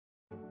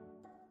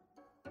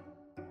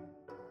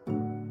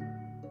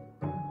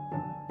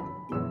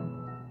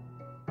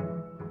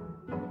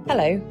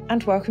Hello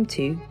and welcome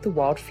to the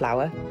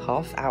Wildflower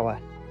Half Hour.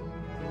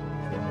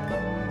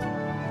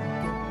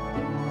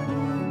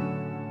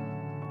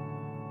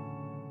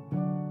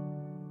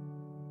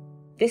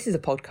 This is a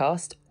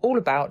podcast all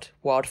about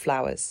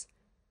wildflowers.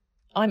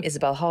 I'm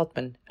Isabel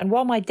Hardman, and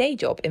while my day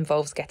job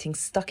involves getting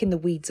stuck in the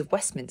weeds of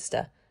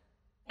Westminster,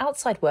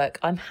 outside work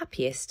I'm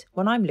happiest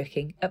when I'm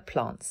looking at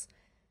plants.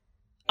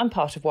 I'm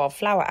part of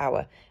Wildflower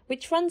Hour,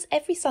 which runs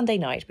every Sunday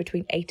night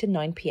between 8 and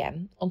 9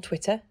 p.m. on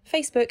Twitter,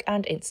 Facebook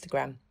and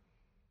Instagram.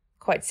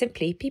 Quite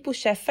simply, people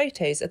share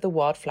photos of the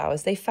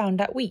wildflowers they found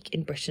that week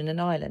in Britain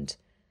and Ireland.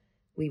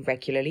 We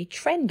regularly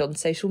trend on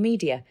social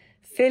media,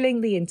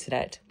 filling the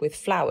internet with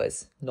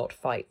flowers, not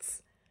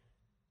fights.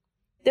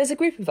 There's a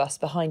group of us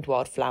behind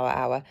Wildflower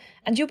Hour,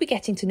 and you'll be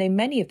getting to know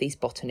many of these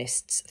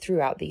botanists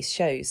throughout these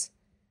shows.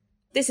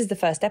 This is the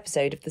first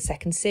episode of the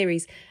second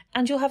series,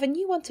 and you'll have a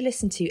new one to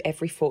listen to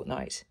every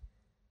fortnight.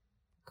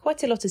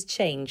 Quite a lot has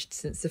changed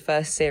since the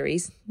first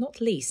series,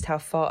 not least how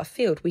far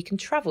afield we can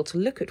travel to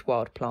look at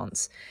wild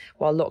plants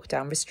while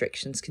lockdown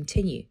restrictions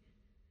continue.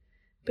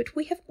 But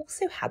we have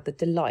also had the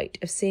delight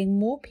of seeing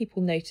more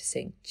people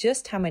noticing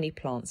just how many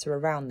plants are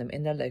around them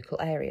in their local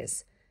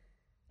areas.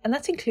 And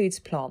that includes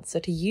plants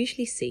that are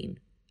usually seen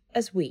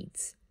as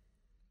weeds.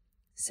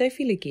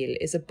 Sophie Le Guil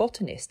is a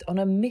botanist on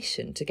a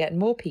mission to get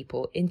more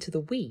people into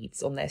the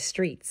weeds on their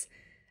streets,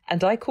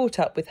 and I caught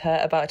up with her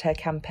about her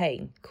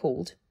campaign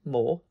called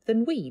More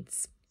Than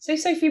Weeds. So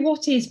Sophie,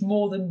 what is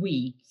More Than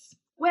Weeds?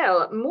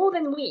 Well, More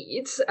Than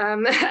Weeds,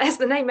 as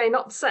the name may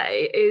not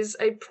say, is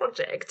a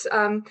project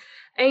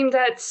aimed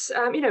at,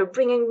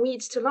 bringing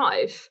weeds to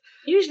life.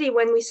 Usually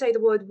when we say the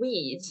word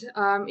weed,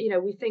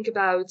 we think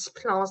about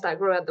plants that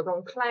grow at the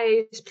wrong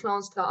place,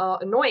 plants that are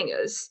annoying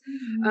us.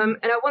 And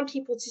I want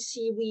people to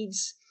see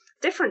weeds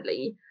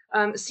differently,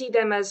 see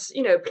them as,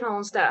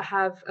 plants that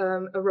have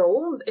a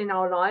role in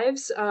our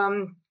lives,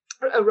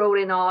 a role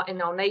in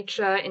our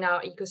nature, in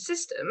our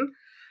ecosystem.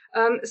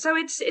 So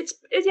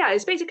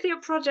it's basically a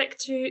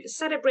project to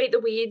celebrate the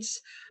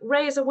weeds,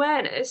 raise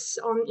awareness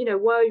on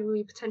why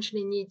we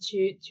potentially need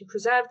to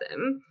preserve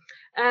them,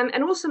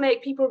 and also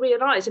make people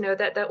realize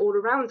that they're all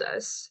around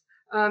us.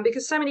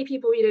 Because so many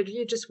people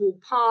you just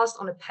walk past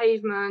on a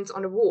pavement,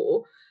 on a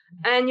wall,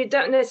 and you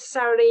don't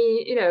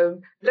necessarily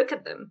look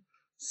at them.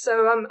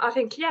 So I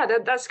think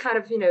that's kind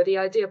of the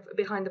idea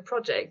behind the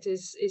project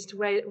is to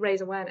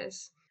raise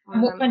awareness.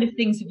 And what kind of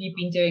things have you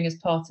been doing as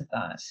part of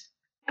that?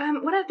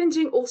 Well, I've been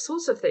doing all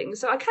sorts of things.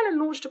 So I kind of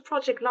launched a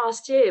project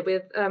last year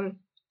with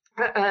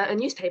a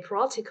newspaper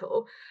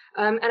article,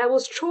 and I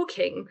was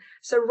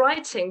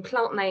writing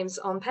plant names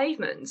on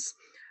pavements,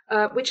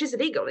 which is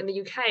illegal in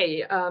the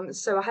UK.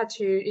 So I had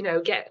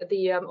to, get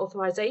the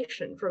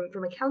authorization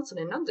from a council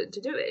in London to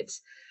do it.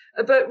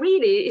 But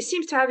really, it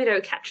seems to have,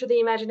 captured the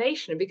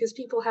imagination because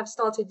people have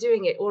started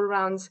doing it all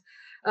around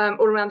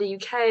the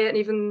UK and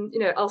even,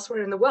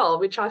 elsewhere in the world,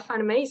 which I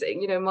find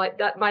amazing.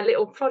 My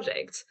little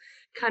project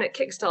kind of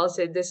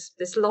kickstarted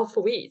this love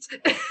for weeds.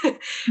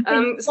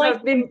 So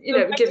I've been,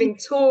 giving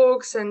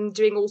talks and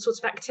doing all sorts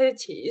of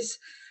activities.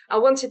 I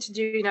wanted to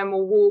do,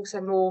 more walks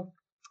and more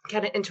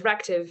kind of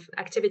interactive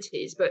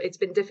activities, but it's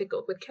been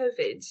difficult with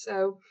COVID.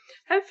 So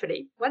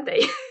hopefully one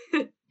day.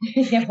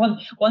 Yeah,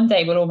 one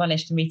day we'll all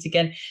manage to meet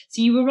again.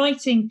 So you were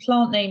writing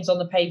plant names on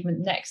the pavement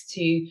next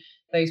to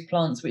those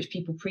plants which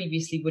people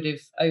previously would have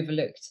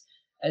overlooked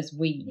as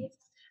weeds.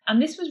 And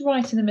this was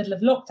right in the middle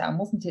of lockdown,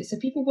 wasn't it? So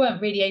people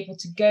weren't really able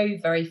to go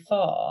very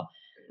far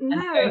and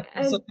go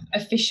to sort of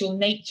official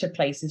nature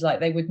places like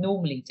they would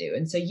normally do.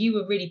 And so you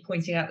were really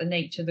pointing out the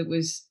nature that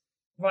was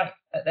right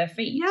at their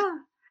feet. Yeah.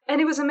 And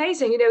it was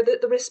amazing,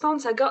 the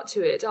response I got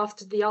to it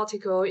after the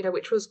article,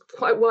 which was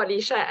quite widely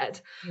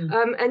shared.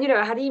 And,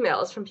 I had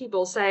emails from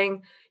people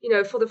saying,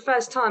 for the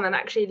first time, I'm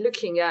actually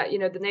looking at,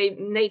 the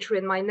nature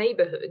in my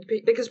neighborhood.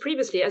 Because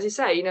previously, as you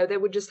say, they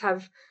would just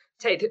have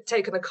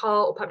taken a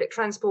car or public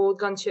transport,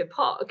 gone to a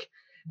park.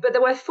 But they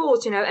were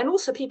forced, and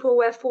also people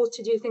were forced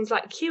to do things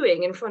like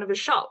queuing in front of a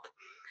shop.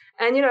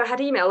 And, I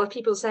had email of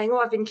people saying,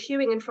 I've been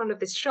queuing in front of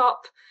this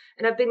shop.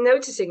 And I've been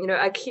noticing,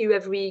 I queue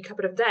every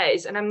couple of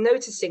days and I'm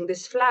noticing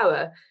this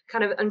flower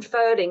kind of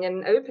unfurling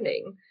and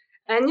opening.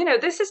 And,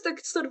 this is the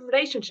sort of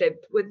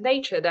relationship with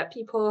nature that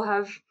people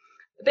have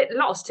a bit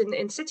lost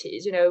in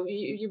cities.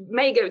 You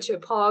may go to a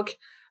park,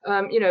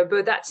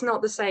 but that's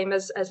not the same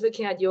as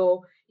looking at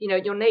your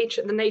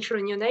nature, the nature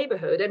in your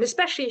neighborhood. And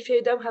especially if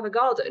you don't have a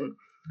garden,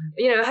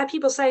 I had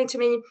people saying to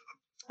me,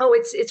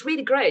 it's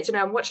really great.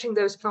 I'm watching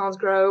those plants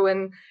grow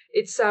and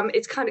it's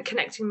kind of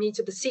connecting me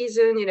to the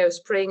season,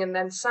 spring and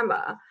then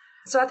summer.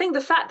 So I think the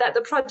fact that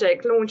the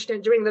project launched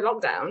during the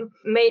lockdown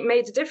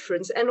made a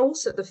difference. And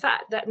also the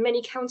fact that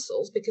many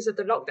councils, because of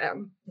the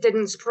lockdown,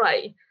 didn't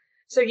spray.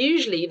 So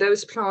usually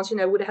those plants,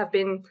 would have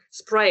been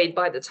sprayed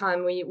by the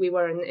time we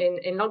were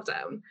in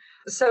lockdown.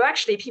 So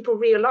actually people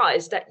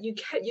realized that you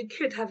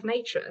could have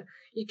nature.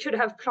 You could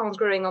have plants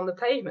growing on the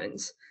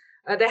pavement.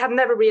 They had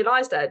never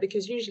realized that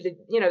because usually,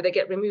 they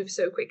get removed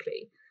so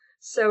quickly.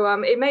 So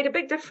it made a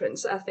big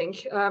difference, I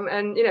think.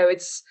 And,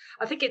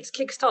 I think it's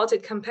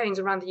kickstarted campaigns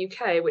around the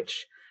UK,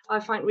 which I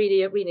find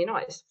really, really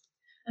nice.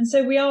 And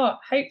so we are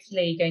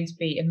hopefully going to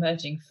be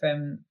emerging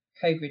from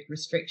COVID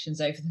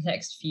restrictions over the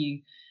next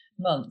few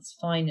months,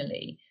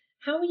 finally.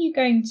 How are you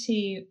going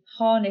to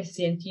harness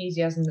the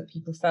enthusiasm that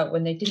people felt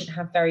when they didn't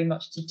have very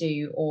much to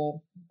do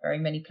or very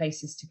many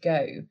places to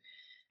go,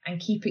 and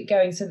keep it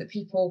going so that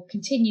people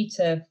continue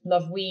to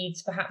love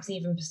weeds, perhaps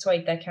even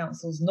persuade their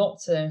councils not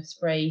to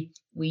spray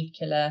weed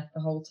killer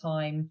the whole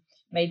time,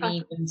 maybe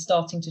even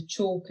starting to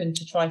chalk and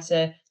to try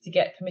to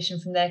get permission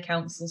from their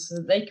councils so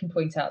that they can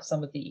point out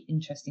some of the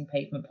interesting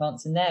pavement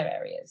plants in their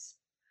areas?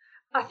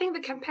 I think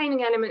the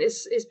campaigning element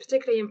is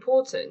particularly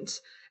important.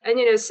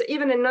 And, so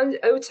even in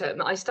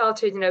autumn, I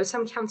started,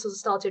 some councils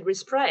started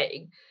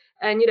respraying,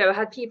 and,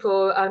 had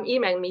people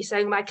email me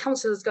saying, my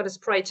council's got to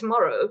spray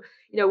tomorrow.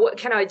 What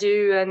can I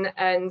do?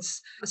 And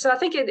so I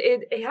think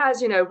it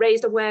has,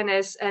 raised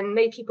awareness and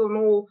made people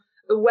more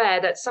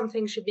aware that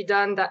something should be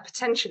done, that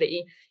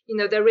potentially,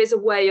 there is a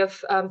way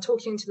of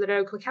talking to the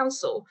local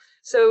council.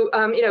 So,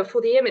 for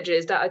the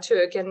images that I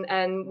took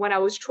and when I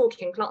was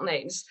chalking plant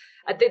names,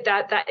 I did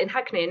that in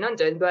Hackney in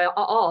London, where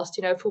I asked,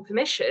 for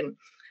permission.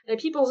 And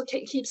people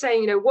keep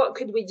saying, what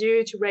could we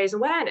do to raise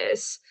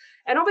awareness?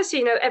 And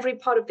obviously, every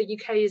part of the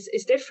UK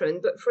is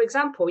different. But for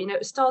example,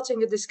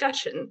 starting a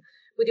discussion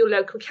with your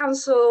local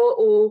council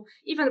or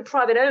even a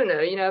private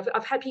owner,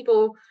 I've had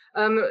people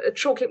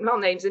chalking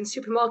plant names in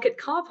supermarket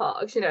car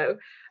parks,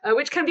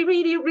 which can be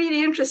really,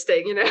 really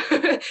interesting,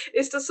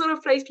 It's the sort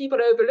of place people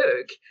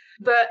overlook.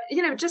 But,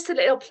 just a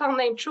little plant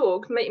name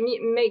chalk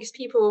makes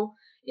people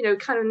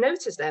kind of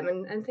notice them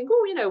and think,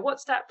 oh,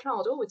 what's that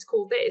plant? Oh, it's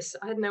called this.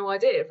 I had no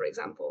idea, for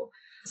example.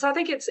 So I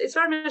think it's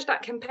very much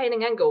that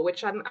campaigning angle,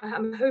 which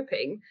I'm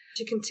hoping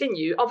to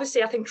continue.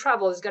 Obviously, I think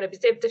travel is going to be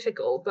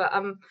difficult, but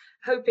I'm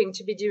hoping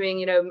to be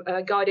doing,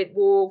 guided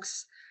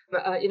walks,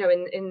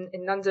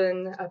 in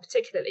London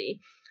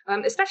particularly,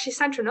 especially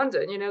central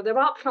London. There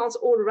are plants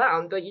all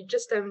around, but you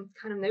just don't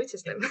kind of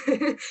notice them.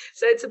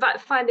 So it's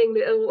about finding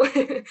little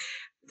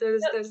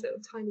those little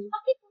tiny.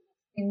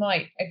 You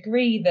might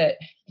agree that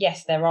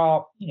yes, there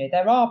are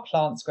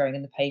plants growing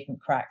in the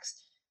pavement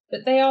cracks,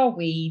 but they are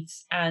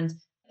weeds and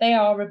they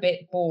are a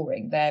bit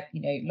boring. They're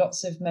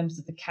lots of members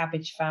of the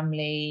cabbage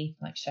family,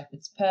 like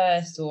shepherd's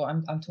purse, or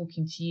I'm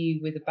talking to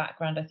you with a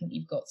background. I think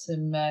you've got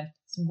some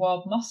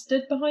wild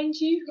mustard behind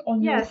you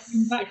on your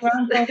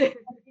background. Yes.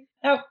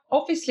 Now,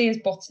 obviously, as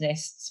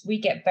botanists, we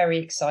get very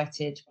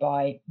excited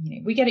by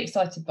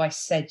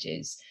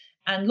sedges,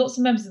 and lots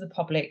of members of the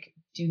public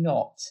do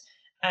not.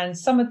 And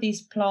some of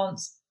these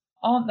plants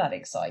aren't that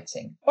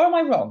exciting. Or am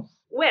I wrong?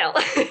 Well,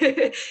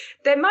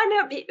 they might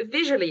not be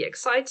visually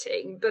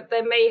exciting, but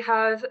they may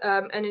have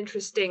an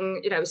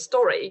interesting,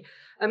 story.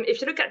 If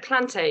you look at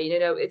plantain,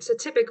 it's a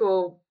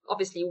typical,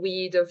 obviously,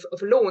 weed of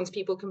lawns.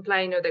 People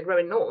complain, they grow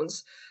in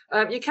lawns.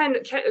 You can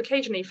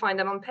occasionally find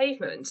them on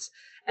pavements.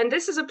 And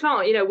this is a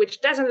plant, which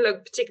doesn't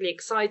look particularly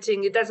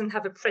exciting. It doesn't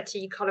have a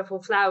pretty,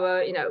 colourful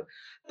flower,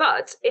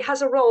 but it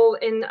has a role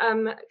in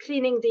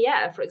cleaning the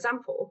air, for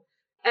example.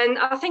 And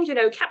I think,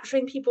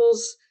 capturing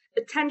people's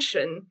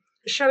attention,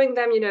 showing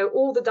them,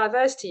 all the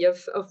diversity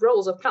of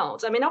roles of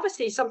plants. I mean,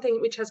 obviously, something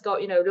which has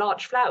got,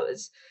 large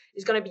flowers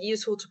is going to be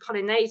useful to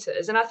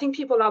pollinators. And I think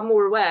people are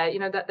more aware,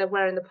 that there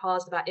were in the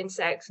past about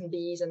insects and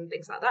bees and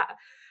things like that.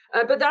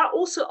 But there are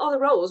also other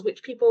roles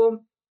which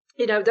people,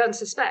 don't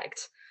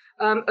suspect.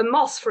 A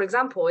moss, for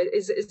example,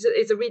 is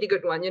a really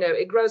good one.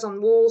 It grows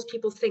on walls.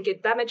 People think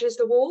it damages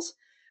the walls.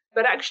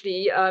 But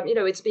actually,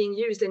 it's being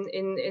used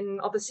in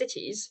other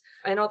cities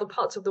and other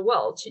parts of the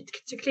world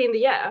to clean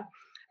the air.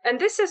 And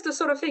this is the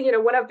sort of thing,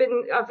 when I've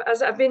been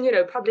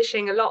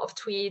publishing a lot of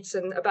tweets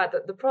and about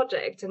the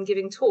project and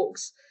giving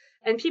talks,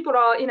 and people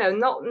are, they're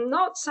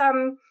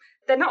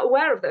not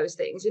aware of those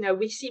things.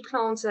 We see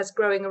plants as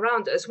growing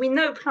around us. We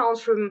know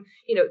plants from,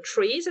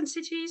 trees in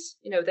cities.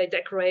 They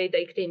decorate,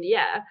 they clean the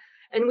air,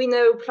 and we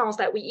know plants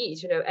that we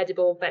eat.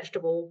 Edible,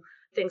 vegetable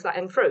things like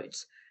and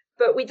fruits.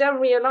 But we don't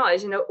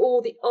realize,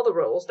 all the other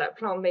roles that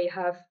plant may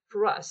have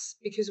for us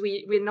because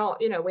we're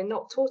not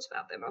taught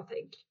about them, I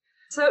think.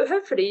 So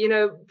hopefully,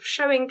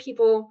 showing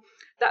people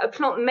that a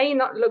plant may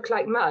not look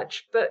like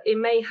much, but it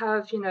may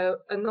have,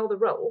 another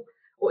role,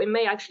 or it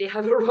may actually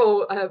have a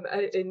role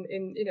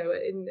in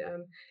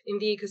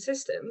the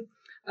ecosystem.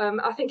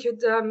 I think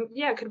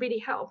could really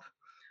help.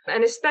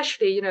 And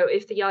especially,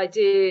 if the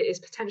idea is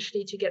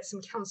potentially to get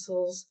some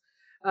councils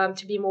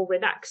to be more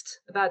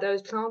relaxed about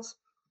those plants.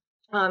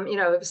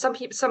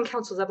 Some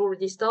councils have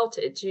already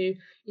started to,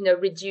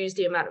 reduce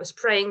the amount of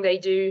spraying they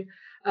do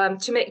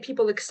to make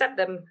people accept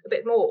them a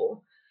bit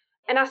more.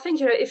 And I think,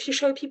 if you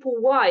show people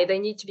why they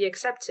need to be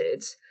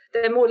accepted,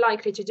 they're more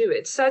likely to do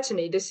it.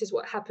 Certainly, this is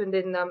what happened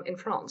in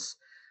France,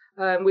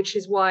 which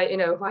is why,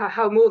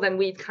 how More Than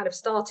Weed kind of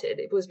started.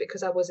 It was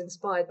because I was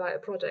inspired by a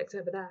project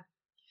over there.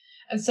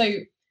 And so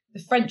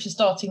the French are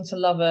starting to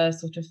love a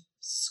sort of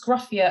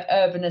scruffier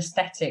urban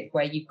aesthetic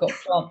where you've got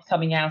plants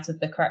coming out of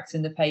the cracks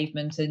in the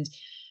pavement and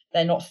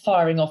they're not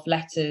firing off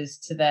letters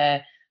to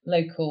their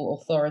local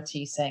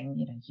authority saying,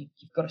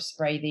 you've got to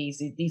spray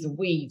these are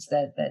weeds,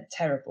 they're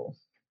terrible.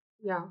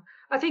 Yeah,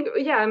 I think,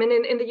 yeah, I mean,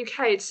 in the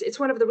UK, it's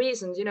one of the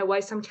reasons, why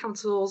some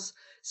councils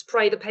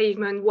spray the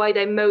pavement, why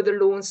they mow the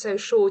lawn so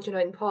short,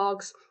 in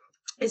parks,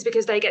 is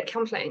because they get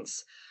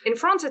complaints. In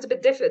France, it's a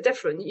bit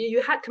different.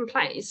 You had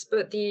complaints,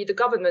 but the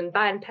government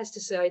banned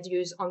pesticide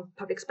use on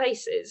public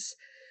spaces.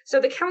 So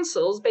the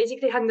councils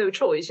basically had no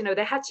choice.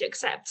 They had to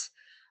accept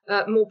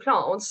more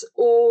plants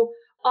or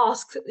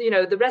ask,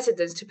 the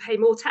residents to pay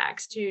more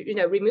tax to,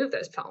 remove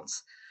those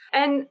plants.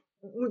 And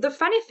the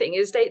funny thing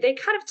is they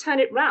kind of turn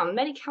it round.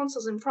 Many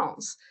councils in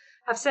France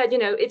have said,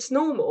 it's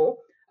normal.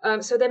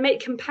 So they make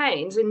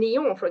campaigns in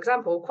Lyon, for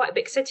example, quite a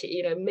big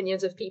city,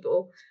 millions of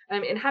people,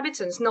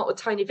 inhabitants, not a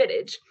tiny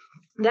village.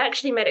 They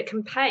actually made a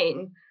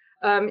campaign,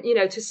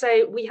 to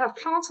say we have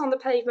plants on the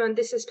pavement.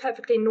 This is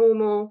perfectly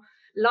normal.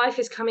 Life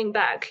is coming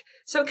back.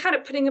 So kind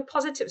of putting a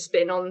positive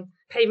spin on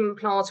pavement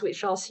plants,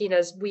 which are seen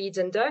as weeds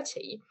and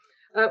dirty.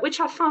 Which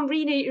I found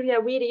really,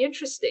 really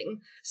interesting.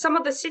 Some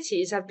of the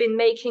cities have been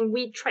making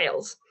weed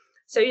trails.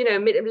 So,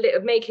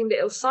 making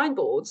little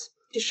signboards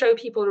to show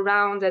people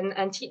around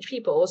and teach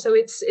people. So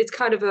it's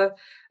kind of an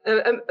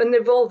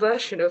evolved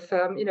version of,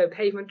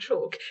 pavement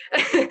chalk.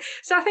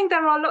 So I think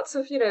there are lots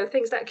of,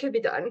 things that could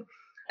be done.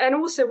 And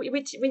also,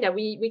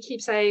 we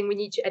keep saying we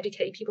need to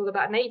educate people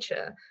about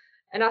nature.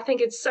 And I think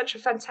it's such a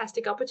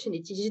fantastic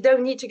opportunity. You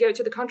don't need to go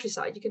to the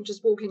countryside. You can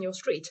just walk in your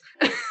street.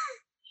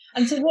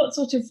 And so what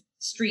sort of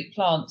street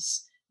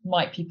plants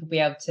might people be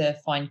able to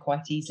find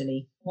quite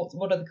easily?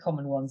 What are the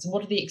common ones, and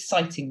what are the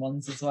exciting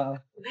ones as well?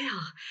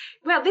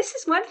 Well, this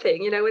is one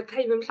thing, with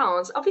pavement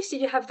plants.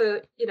 Obviously, you have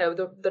the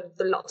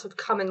lots of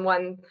common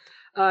one,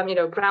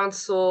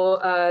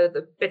 groundsel,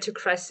 the bitter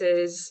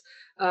cresses,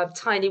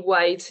 tiny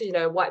white,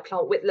 white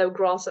plant, whitlow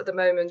grass at the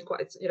moment,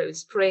 quite,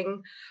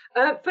 spring.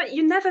 But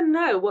you never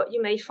know what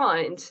you may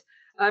find.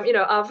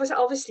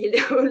 Obviously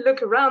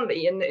look around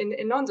me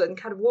in London,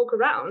 kind of walk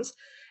around.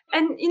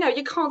 And,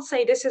 you can't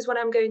say this is what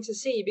I'm going to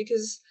see,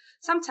 because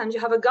sometimes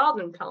you have a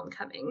garden plant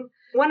coming.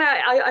 One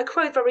I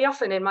quote very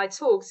often in my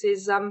talks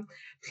is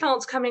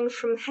plants coming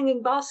from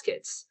hanging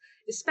baskets,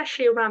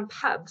 especially around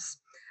pubs.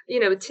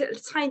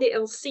 Tiny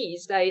little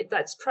seeds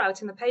that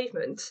sprout in the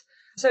pavement.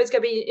 So it's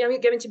going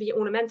to be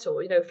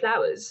ornamental,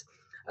 flowers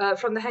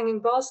from the hanging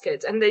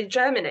basket, and they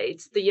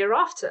germinate the year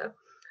after.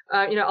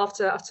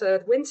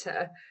 After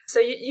winter. So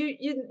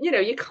you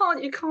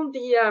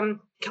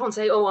can't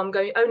say, oh, I'm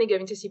only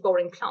going to see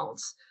boring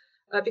plants,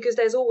 because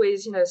there's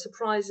always,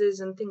 surprises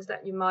and things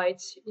that you might,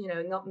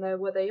 not know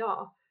where they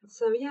are.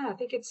 So yeah, I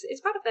think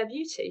it's part of their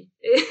beauty.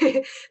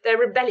 They're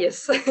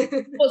rebellious.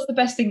 What's the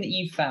best thing that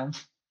you've found?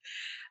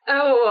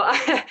 Oh,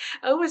 I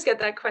always get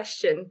that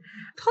question.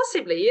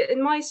 Possibly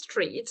in my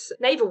street,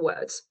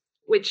 navelwort,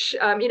 which,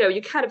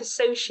 you kind of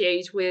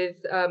associate with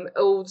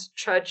old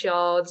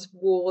churchyards,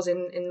 walls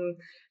in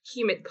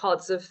humid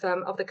parts of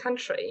the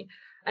country.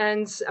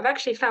 And I've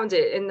actually found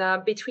it in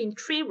between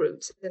tree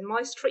roots in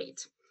my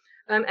street.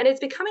 And it's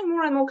becoming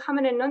more and more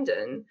common in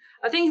London.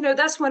 I think,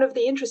 that's one of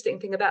the interesting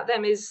thing about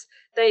them is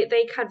they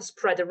kind of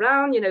spread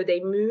around,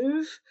 they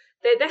move.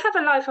 They have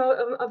a life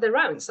of their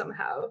own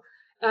somehow.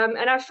 And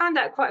I found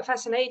that quite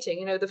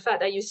fascinating, the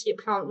fact that you see a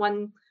plant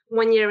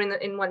one year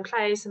in one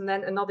place and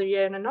then another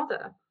year in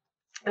another.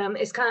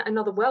 It's kind of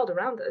another world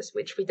around us,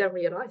 which we don't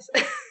realise.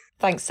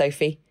 Thanks,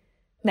 Sophie.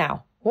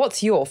 Now,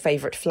 what's your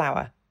favourite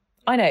flower?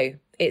 I know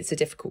it's a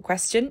difficult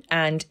question,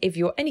 and if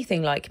you're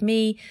anything like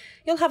me,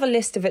 you'll have a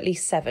list of at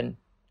least 7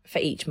 for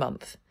each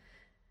month.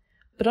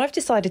 But I've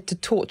decided to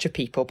torture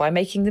people by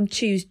making them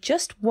choose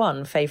just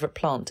one favourite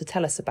plant to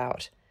tell us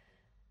about.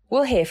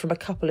 We'll hear from a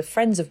couple of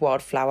friends of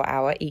Wildflower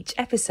Hour each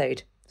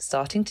episode,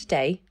 starting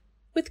today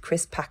with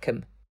Chris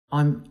Packham.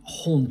 I'm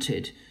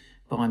haunted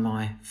by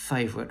my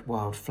favourite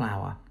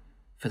wildflower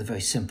for the very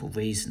simple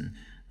reason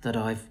that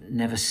I've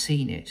never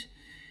seen it.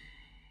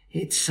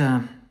 It's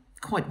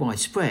quite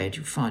widespread.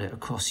 You find it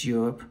across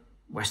Europe,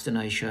 Western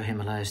Asia,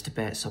 Himalayas,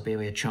 Tibet,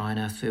 Siberia,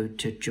 China, through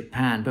to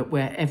Japan. But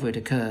wherever it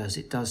occurs,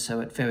 it does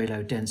so at very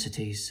low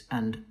densities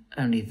and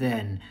only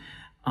then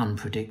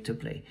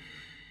unpredictably.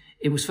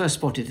 It was first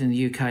spotted in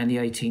the UK in the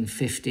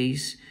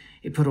 1850s.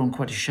 It put on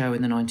quite a show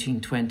in the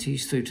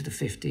 1920s through to the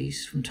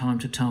 50s from time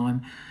to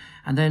time.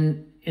 And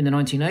then in the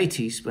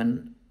 1980s,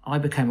 when I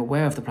became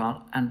aware of the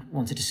plant and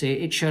wanted to see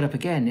it, it showed up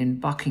again in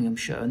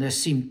Buckinghamshire, and there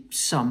seemed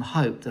some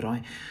hope that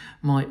I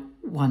might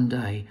one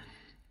day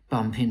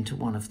bump into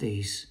one of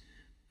these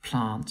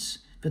plants.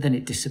 But then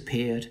it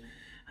disappeared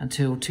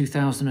until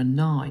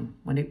 2009,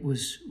 when it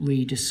was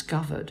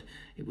rediscovered.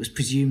 It was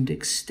presumed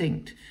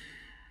extinct.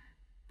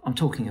 I'm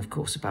talking, of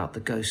course, about the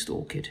ghost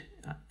orchid,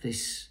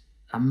 this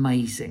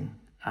amazing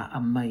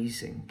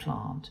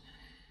plant.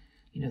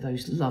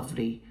 Those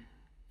lovely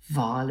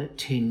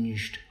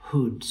violet-tinged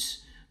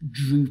hoods,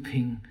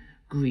 drooping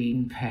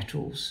green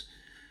petals,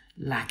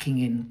 lacking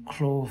in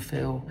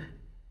chlorophyll,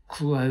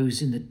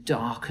 grows in the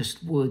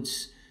darkest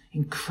woods,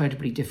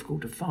 incredibly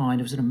difficult to find.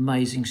 It was an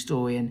amazing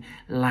story in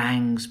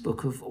Lang's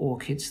book of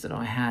orchids that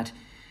I had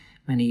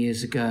many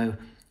years ago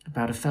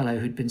about a fellow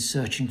who'd been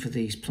searching for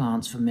these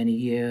plants for many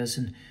years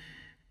and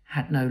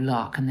had no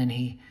luck, and then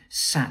he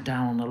sat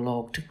down on a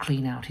log to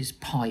clean out his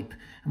pipe,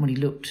 and when he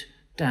looked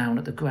down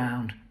at the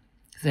ground,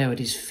 there at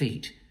his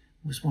feet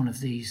was one of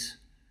these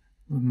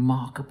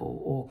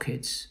remarkable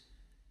orchids.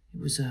 It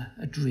was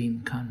a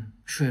dream come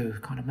true.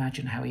 Can't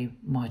imagine how he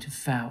might have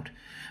felt.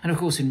 And of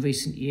course, in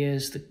recent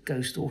years, the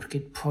Ghost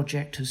Orchid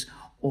Project has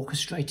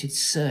orchestrated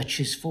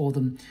searches for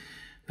them.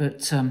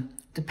 But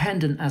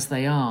dependent as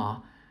they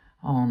are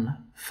on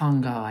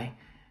fungi,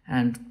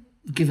 and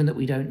given that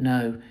we don't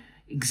know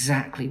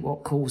exactly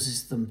what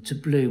causes them to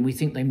bloom, we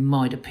think they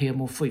might appear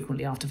more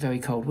frequently after very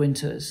cold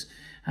winters.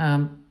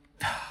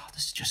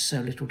 There's just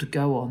so little to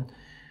go on.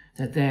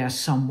 They're there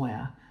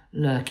somewhere,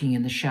 lurking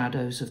in the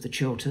shadows of the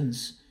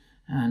Chilterns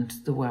and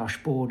the Welsh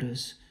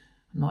borders.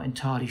 I'm not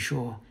entirely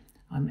sure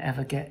I'm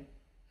ever going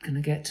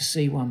to get to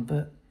see one,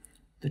 but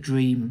the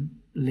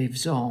dream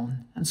lives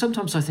on. And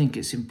sometimes I think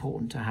it's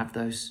important to have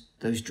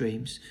those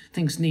dreams.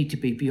 Things need to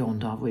be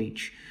beyond our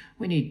reach.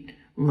 We need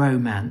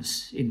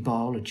romance in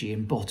biology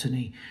and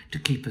botany to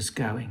keep us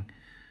going.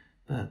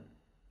 But,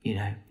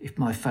 if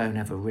my phone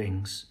ever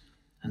rings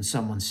and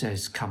someone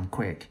says, "Come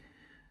quick,"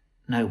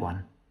 no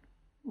one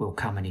will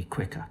come any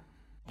quicker.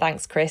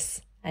 Thanks,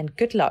 Chris, and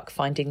good luck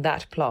finding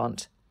that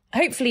plant.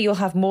 Hopefully you'll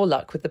have more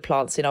luck with the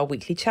plants in our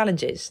weekly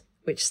challenges,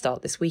 which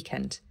start this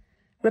weekend.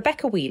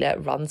 Rebecca Wheeler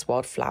runs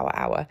Wildflower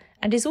Hour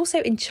and is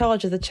also in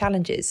charge of the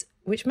challenges,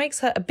 which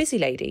makes her a busy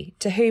lady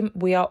to whom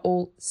we are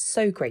all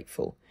so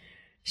grateful.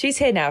 She's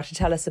here now to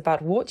tell us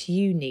about what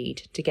you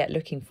need to get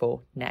looking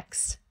for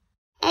next.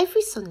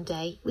 Every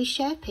Sunday we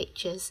share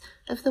pictures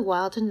of the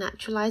wild and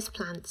naturalised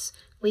plants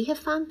we have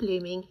found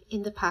blooming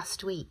in the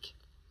past week.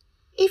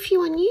 If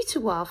you are new to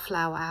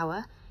Wildflower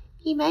Hour,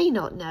 you may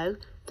not know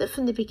that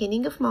from the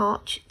beginning of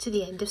March to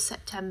the end of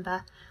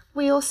September,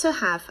 we also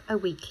have a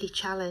weekly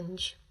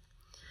challenge.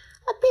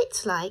 A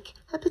bit like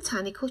a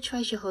botanical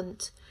treasure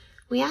hunt,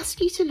 we ask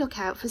you to look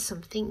out for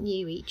something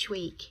new each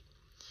week.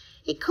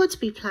 It could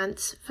be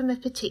plants from a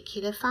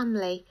particular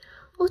family,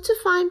 or to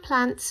find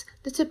plants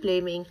that are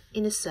blooming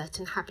in a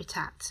certain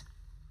habitat.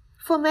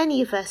 For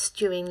many of us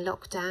during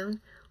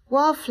lockdown,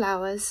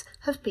 wildflowers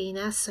have been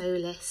our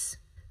solace.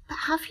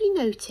 But have you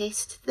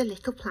noticed the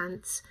little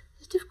plants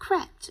that have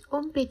crept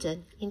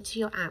unbidden into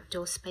your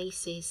outdoor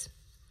spaces?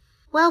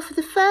 Well, for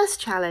the first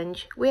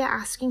challenge, we are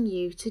asking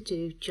you to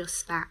do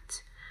just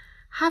that.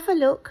 Have a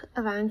look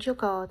around your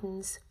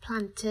gardens,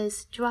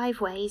 planters,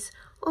 driveways,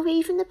 or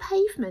even the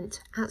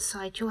pavement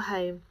outside your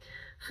home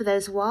for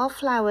those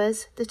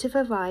wildflowers that have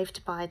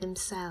arrived by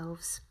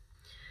themselves.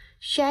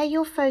 Share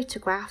your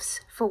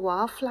photographs for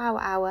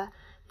Wildflower Hour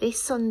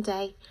this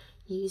Sunday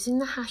using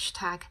the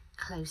hashtag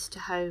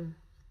 #CloseToHome.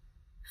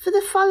 For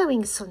the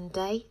following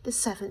Sunday, the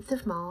 7th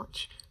of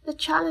March, the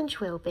challenge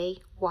will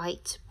be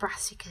white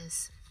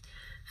brassicas.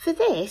 For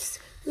this,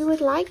 we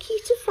would like you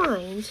to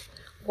find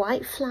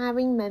white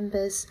flowering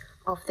members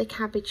of the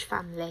cabbage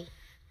family.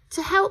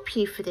 To help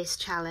you for this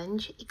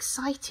challenge,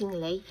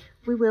 excitingly,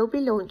 we will be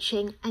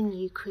launching a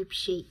new crib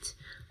sheet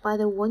by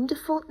the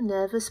wonderful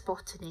nervous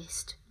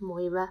botanist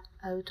Moira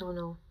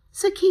O'Donnell.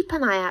 So keep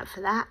an eye out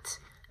for that,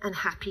 and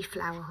happy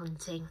flower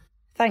hunting.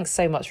 Thanks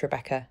so much,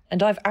 Rebecca,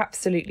 and I've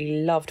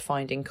absolutely loved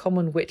finding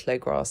common whitlow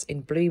grass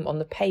in bloom on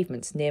the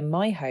pavements near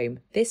my home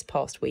this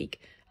past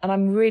week, and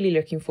I'm really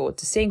looking forward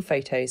to seeing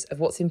photos of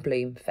what's in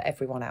bloom for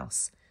everyone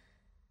else.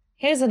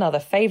 Here's another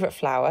favourite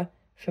flower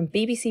from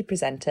BBC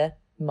presenter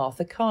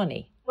Martha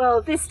Carney.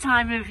 Well, this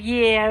time of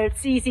year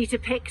it's easy to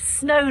pick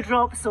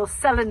snowdrops or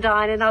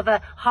celandine and other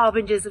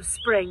harbingers of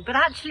spring, but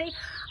actually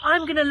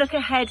I'm going to look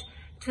ahead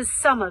to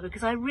summer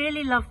because I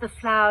really love the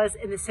flowers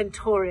in the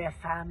Centaurea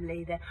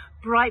family. The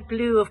bright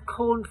blue of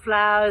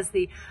cornflowers,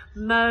 the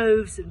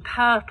mauves and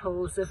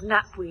purples of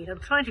knapweed. I'm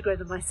trying to grow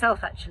them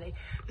myself actually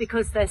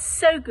because they're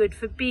so good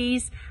for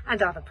bees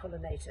and other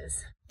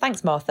pollinators.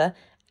 Thanks, Martha.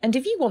 And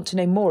if you want to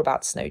know more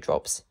about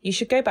snowdrops, you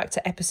should go back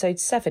to episode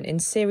 7 in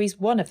series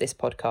 1 of this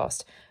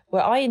podcast,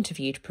 where I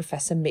interviewed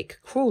Professor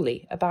Mick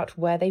Crawley about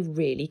where they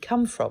really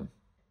come from.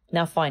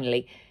 Now,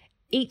 finally,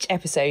 each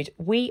episode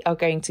we are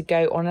going to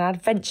go on an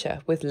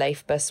adventure with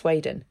Leif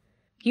Berswaden.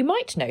 You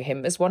might know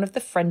him as one of the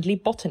friendly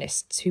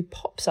botanists who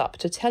pops up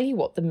to tell you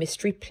what the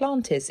mystery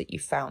plant is that you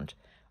found,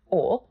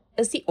 or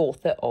as the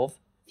author of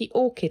The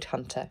Orchid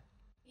Hunter.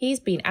 He's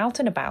been out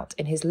and about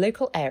in his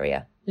local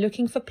area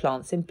looking for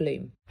plants in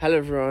bloom. Hello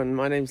everyone,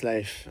 my name's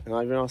Leif and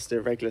I've been asked to do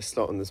a regular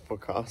slot on this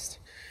podcast,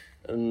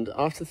 and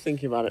after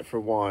thinking about it for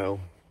a while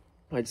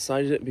I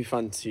decided it'd be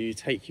fun to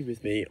take you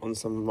with me on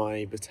some of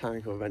my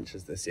botanical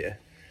adventures this year.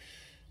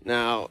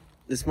 Now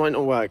this might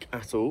not work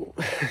at all,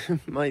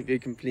 it might be a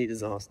complete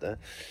disaster,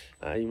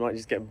 you might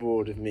just get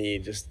bored of me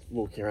just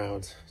walking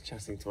around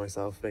chatting to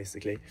myself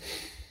basically.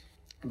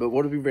 But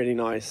what would be really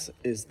nice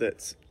is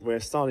that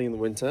we're starting in the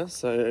winter,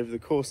 so over the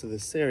course of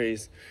this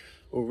series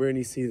we'll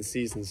really see the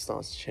seasons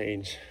start to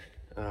change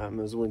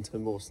as winter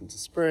morphs into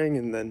spring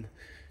and then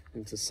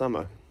into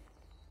summer.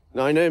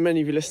 Now I know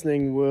many of you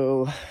listening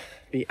will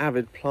be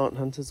avid plant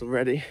hunters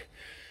already,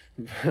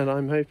 but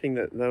I'm hoping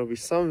that there will be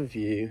some of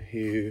you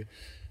who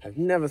I've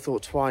never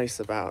thought twice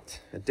about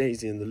a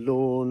daisy in the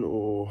lawn,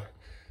 or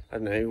I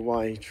don't know,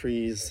 why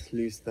trees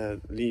lose their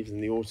leaves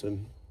in the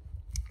autumn.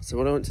 So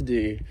what I want to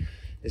do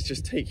is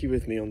just take you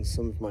with me on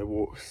some of my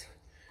walks,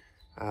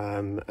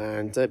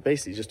 and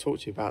basically just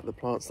talk to you about the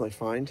plants that I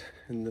find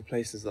and the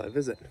places that I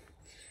visit.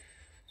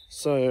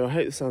 So I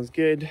hope this sounds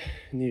good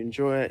and you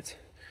enjoy it,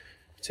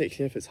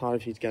 particularly if it's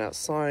hard for you to get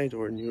outside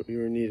or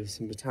you're in need of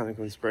some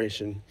botanical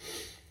inspiration.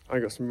 I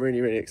got some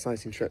really, really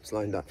exciting trips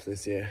lined up for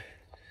this year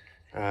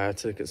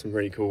to look at some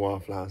really cool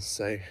wildflowers,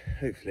 so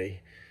hopefully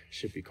it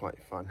should be quite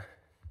fun.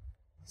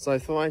 So I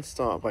thought I'd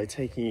start by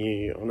taking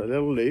you on a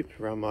little loop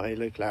around my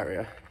local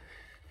area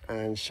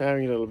and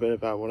sharing a little bit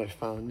about what I've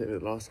found over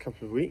the last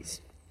couple of weeks.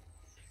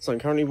 So I'm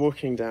currently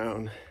walking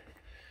down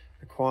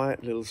a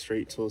quiet little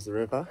street towards the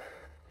river.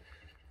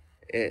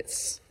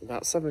 It's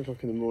about 7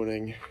 o'clock in the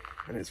morning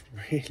and it's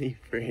really,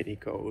 really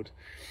cold.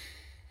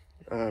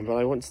 But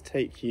I want to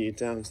take you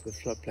down to the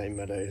floodplain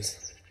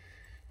meadows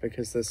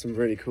because there's some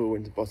really cool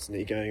winter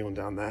botany going on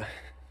down there.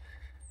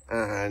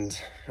 And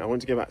I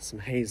want to go back to some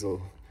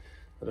hazel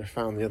that I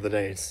found the other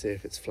day to see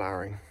if it's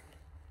flowering.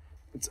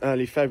 It's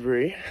early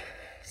February,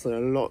 so there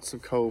are lots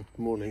of cold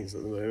mornings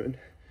at the moment.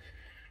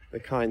 The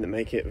kind that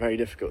make it very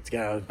difficult to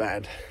get out of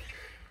bed,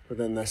 but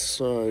then they're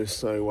so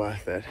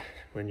worth it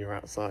when you're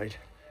outside.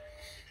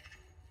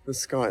 The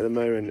sky at the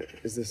moment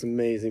is this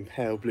amazing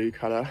pale blue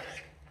colour.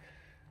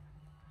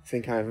 I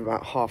think I have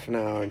about half an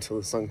hour until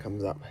the sun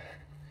comes up,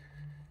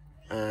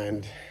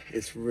 and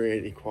it's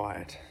really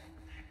quiet.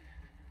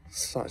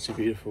 Such a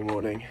beautiful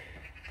morning.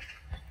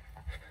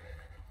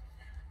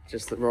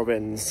 Just the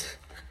robins,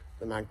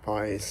 the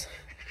magpies,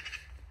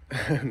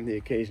 and the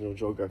occasional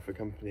jogger for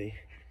company.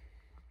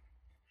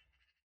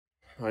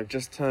 I've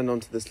just turned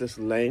onto this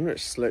little lane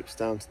which slopes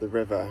down to the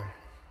river,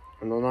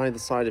 and on either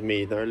side of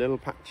me there are little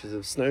patches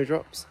of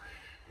snowdrops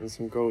and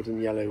some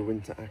golden yellow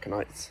winter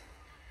aconites.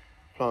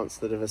 Plants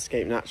that have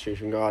escaped naturally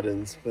from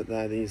gardens, but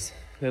they're these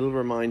little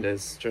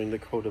reminders during the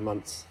colder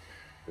months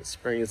that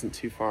spring isn't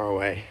too far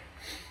away.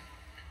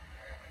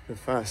 The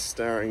first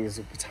stirrings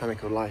of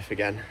botanical life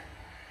again.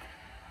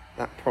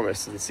 That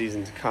promise of the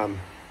season to come.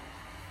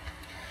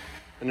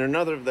 And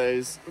another of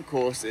those, of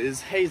course,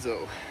 is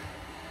hazel.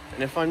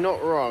 And if I'm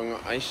not wrong,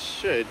 I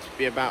should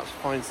be about to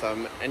find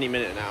some any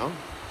minute now.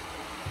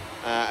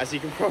 As you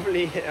can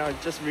probably hear,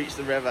 I've just reached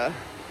the river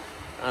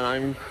and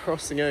I'm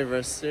crossing over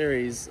a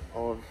series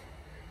of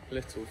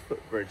little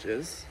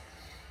footbridges.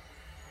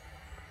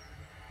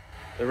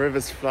 The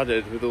river's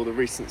flooded with all the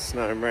recent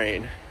snow and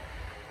rain,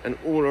 and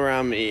all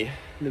around me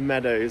the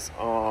meadows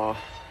are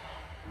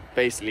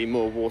basically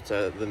more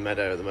water than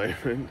meadow at the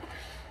moment.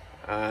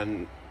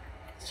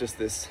 It's just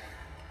this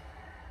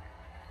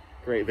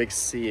great big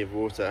sea of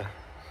water.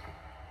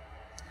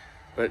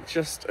 But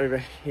just over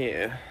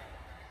here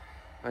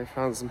I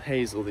found some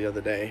hazel the other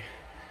day,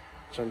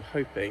 which I'm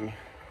hoping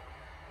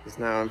is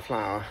now in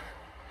flower.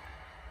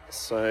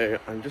 So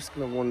I'm just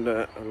going to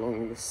wander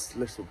along this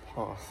little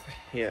path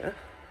here.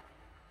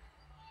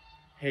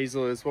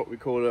 Hazel is what we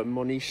call a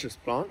monoecious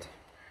plant.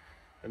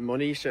 And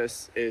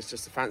monoecious is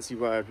just a fancy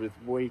word with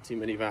way too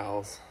many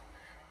vowels.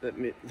 That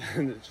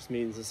just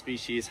means a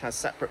species has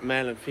separate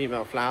male and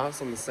female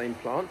flowers on the same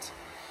plant.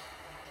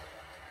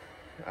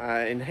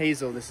 In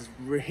hazel, this is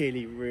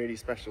really, really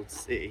special to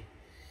see.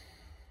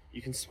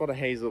 You can spot a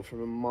hazel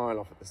from a mile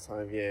off at this time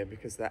of year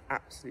because they're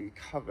absolutely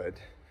covered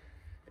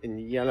in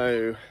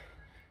yellow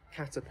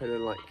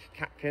caterpillar-like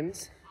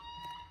catkins.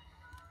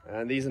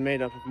 And these are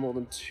made up of more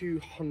than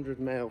 200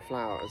 male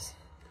flowers,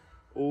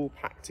 all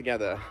packed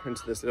together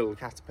into this little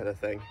caterpillar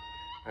thing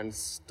and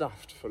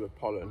stuffed full of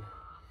pollen.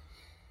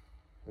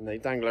 And they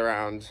dangle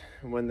around,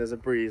 and when there's a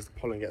breeze, the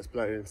pollen gets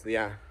blown into the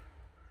air.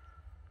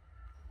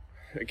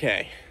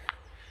 Okay,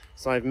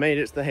 so I've made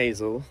it to the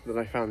hazel that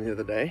I found the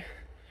other day.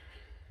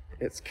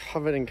 It's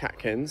covered in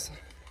catkins,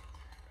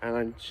 and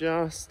I'm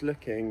just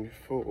looking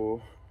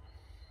for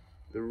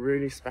the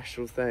really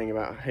special thing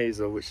about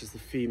hazel, which is the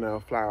female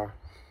flower.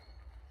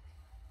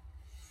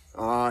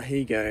 Ah, here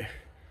you go.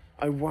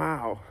 Oh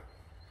wow,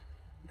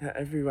 they're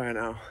everywhere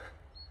now.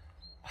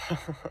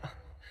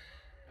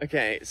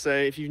 Okay, so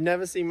if you've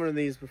never seen one of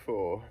these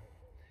before,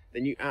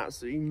 then you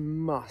absolutely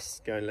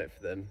must go and look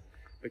for them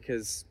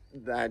because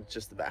they're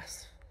just the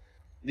best.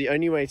 The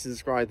only way to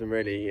describe them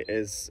really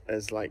is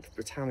as like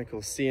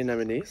botanical sea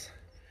anemones.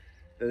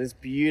 They're this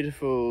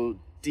beautiful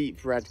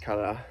deep red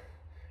colour,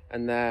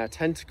 and their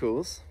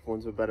tentacles, for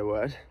want of a better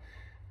word,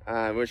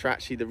 which are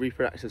actually the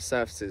reproductive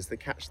surfaces that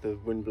catch the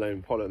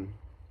windblown pollen.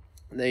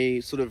 They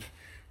sort of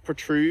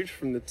protrude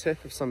from the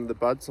tip of some of the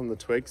buds on the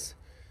twigs,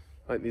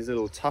 like these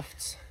little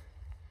tufts.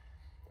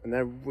 And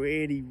they're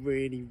really,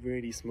 really,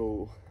 really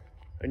small,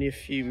 only a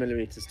few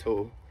millimeters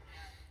tall.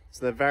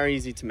 So they're very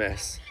easy to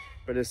miss,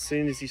 but as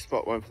soon as you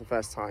spot one for the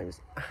first time,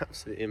 it's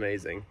absolutely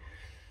amazing.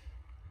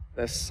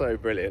 They're so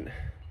brilliant.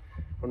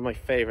 One of my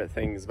favorite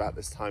things about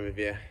this time of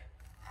year.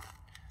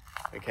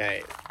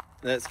 Okay,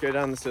 let's go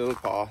down this little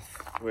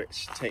path,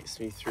 which takes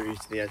me through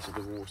to the edge of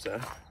the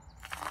water.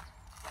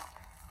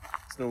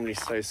 It's normally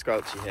so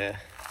squelchy here,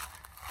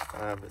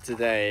 But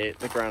today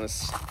the ground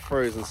is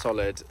frozen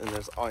solid and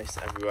there's ice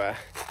everywhere.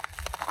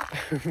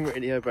 I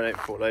really hope I don't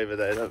fall over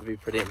though, that would be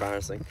pretty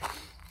embarrassing.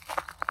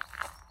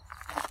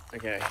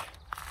 Okay,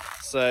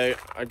 so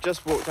I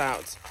just walked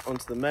out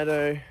onto the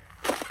meadow.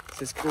 It's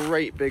this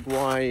great big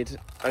wide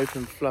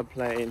open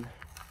floodplain,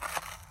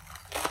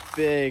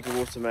 big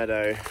water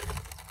meadow,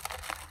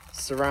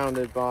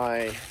 surrounded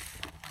by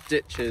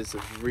ditches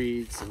of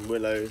reeds and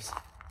willows.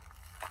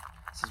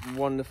 It's this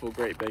wonderful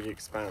great big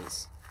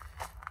expanse.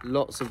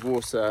 Lots of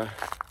water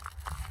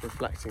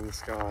reflecting the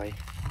sky.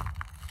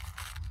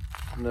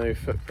 No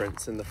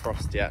footprints in the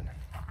frost yet.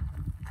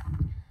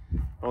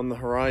 On the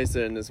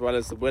horizon, as well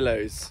as the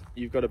willows,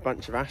 you've got a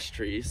bunch of ash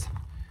trees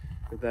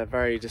with their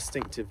very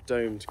distinctive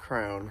domed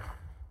crown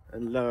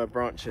and lower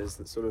branches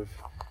that sort of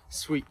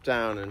sweep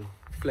down and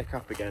flick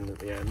up again at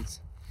the ends.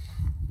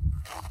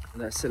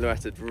 And they're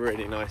silhouetted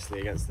really nicely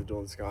against the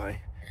dawn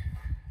sky,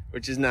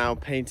 which is now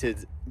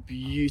painted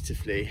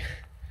beautifully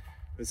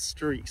with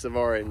streaks of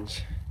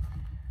orange.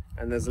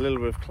 And there's a little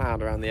bit of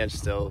cloud around the edge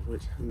still,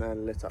 which and they're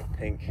lit up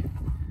pink.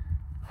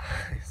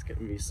 It's going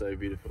to be so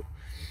beautiful.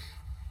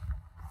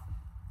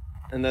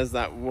 And there's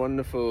that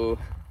wonderful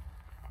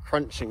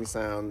crunching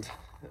sound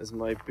as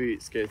my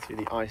boots go through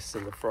the ice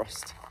and the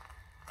frost.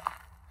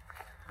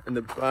 And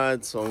the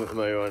bird song at the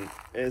moment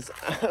is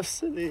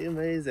absolutely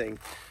amazing.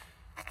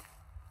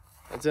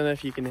 I don't know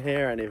if you can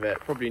hear any of it,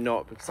 probably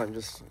not because I'm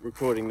just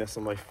recording this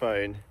on my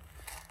phone.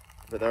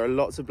 But there are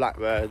lots of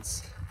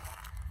blackbirds,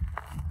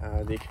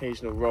 the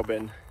occasional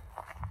robin.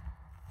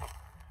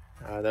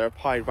 There are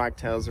pied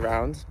wagtails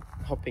around,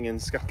 hopping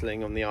and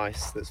scuttling on the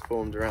ice that's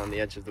formed around the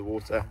edge of the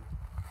water.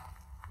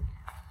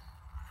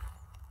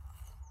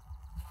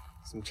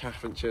 Some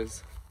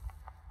chaffinches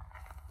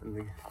and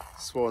the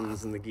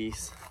swans and the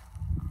geese.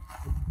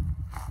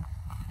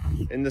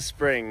 In the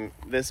spring,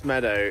 this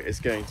meadow is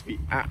going to be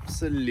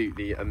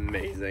absolutely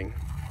amazing.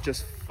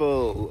 Just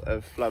full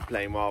of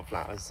floodplain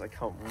wildflowers. I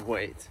can't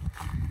wait.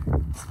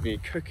 It's going to be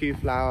cuckoo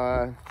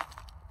flower,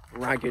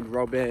 ragged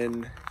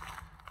robin,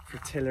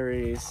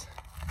 fritillaries.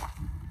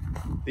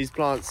 These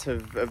plants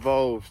have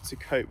evolved to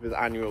cope with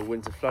annual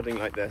winter flooding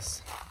like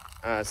this.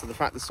 So the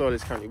fact the soil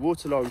is currently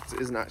waterlogged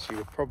isn't actually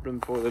a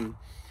problem for them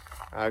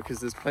because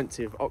there's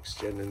plenty of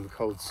oxygen in the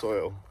cold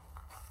soil.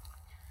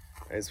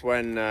 It's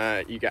when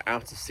you get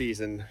out of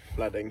season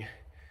flooding,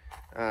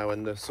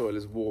 when the soil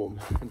is warm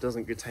and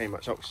doesn't contain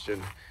much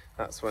oxygen,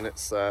 that's when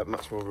it's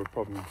much more of a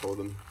problem for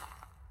them.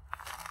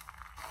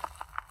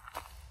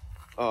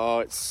 Oh,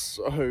 it's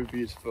so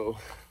beautiful.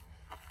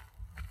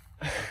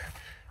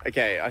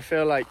 Okay, I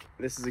feel like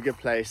this is a good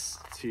place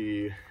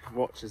to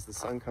watch as the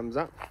sun comes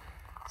up.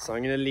 So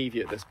I'm going to leave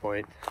you at this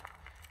point,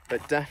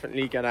 but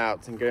definitely get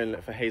out and go and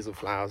look for hazel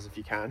flowers if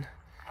you can.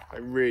 I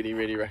really,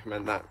 really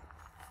recommend that.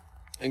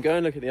 And go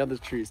and look at the other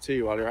trees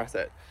too while you're at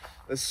it.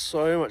 There's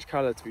so much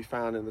colour to be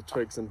found in the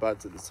twigs and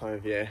buds at this time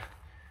of year.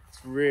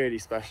 It's really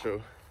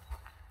special.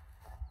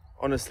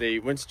 Honestly,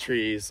 winter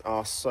trees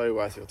are so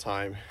worth your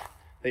time.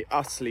 They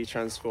utterly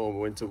transform a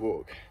winter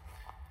walk.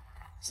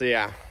 So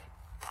yeah,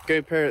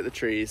 go peer at the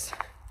trees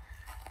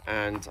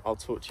and I'll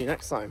talk to you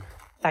next time.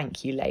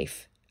 Thank you,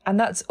 Leif. And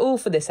that's all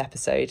for this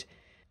episode.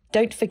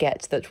 Don't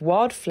forget that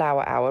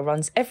Wildflower Hour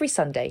runs every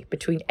Sunday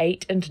between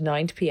 8 and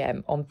 9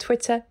 p.m. on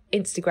Twitter,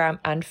 Instagram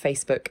and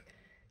Facebook.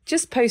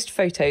 Just post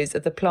photos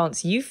of the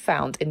plants you've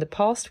found in the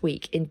past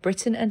week in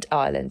Britain and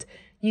Ireland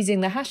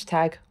using the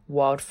hashtag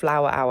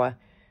Wildflower Hour.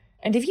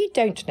 And if you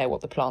don't know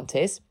what the plant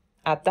is,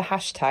 add the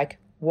hashtag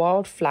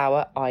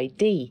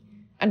WildflowerID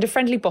and a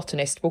friendly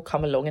botanist will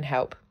come along and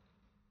help.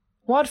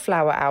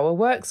 Wildflower Hour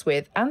works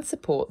with and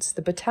supports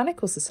the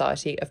Botanical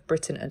Society of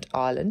Britain and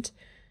Ireland,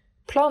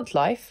 Plant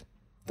Life,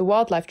 the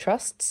Wildlife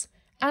Trusts,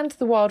 and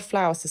the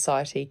Wildflower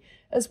Society,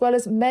 as well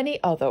as many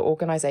other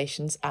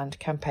organisations and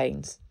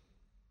campaigns.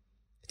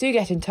 Do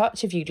get in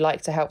touch if you'd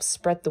like to help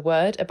spread the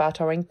word about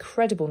our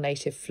incredible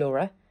native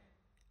flora,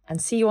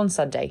 and see you on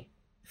Sunday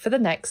for the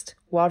next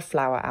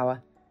Wildflower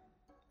Hour.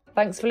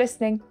 Thanks for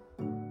listening.